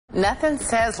Nothing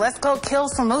says let's go kill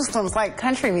some Muslims like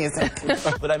country music.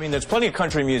 But I mean, there's plenty of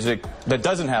country music that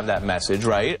doesn't have that message,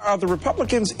 right? Are the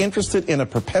Republicans interested in a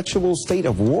perpetual state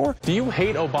of war? Do you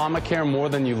hate Obamacare more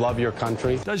than you love your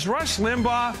country? Does Rush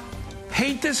Limbaugh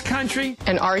hate this country?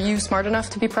 And are you smart enough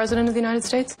to be president of the United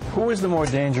States? Who is the more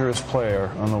dangerous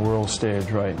player on the world stage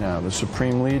right now, the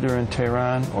supreme leader in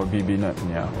Tehran or Bibi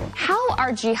Netanyahu? How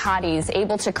are jihadis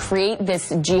able to create this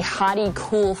jihadi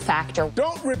cool factor?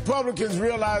 Don't Republicans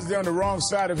realize they're on the wrong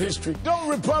side of history? Don't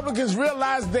Republicans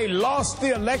realize they lost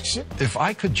the election? If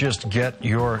I could just get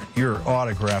your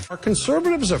autograph. Are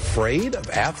conservatives afraid of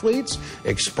athletes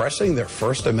expressing their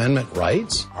First Amendment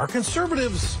rights? Are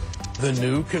conservatives the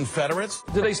new Confederates?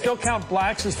 Do they still count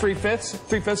blacks as three-fifths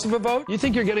of a vote? You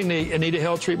think you're getting the Anita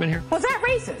Hill treatment here? Was that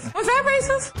racist? Was that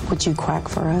racist? Would you quack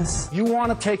for us? You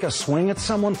want to take a swing at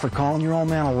someone for calling your old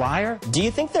man a liar? Do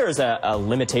you think there is a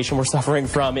limitation we're suffering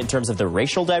from in terms of the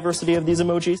racial diversity of these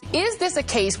emojis? Is this a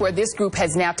case where this group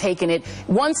has now taken it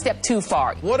one step too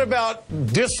far? What about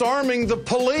disarming the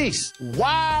police?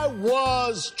 Why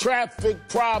was traffic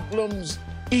problems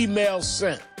email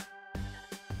sent?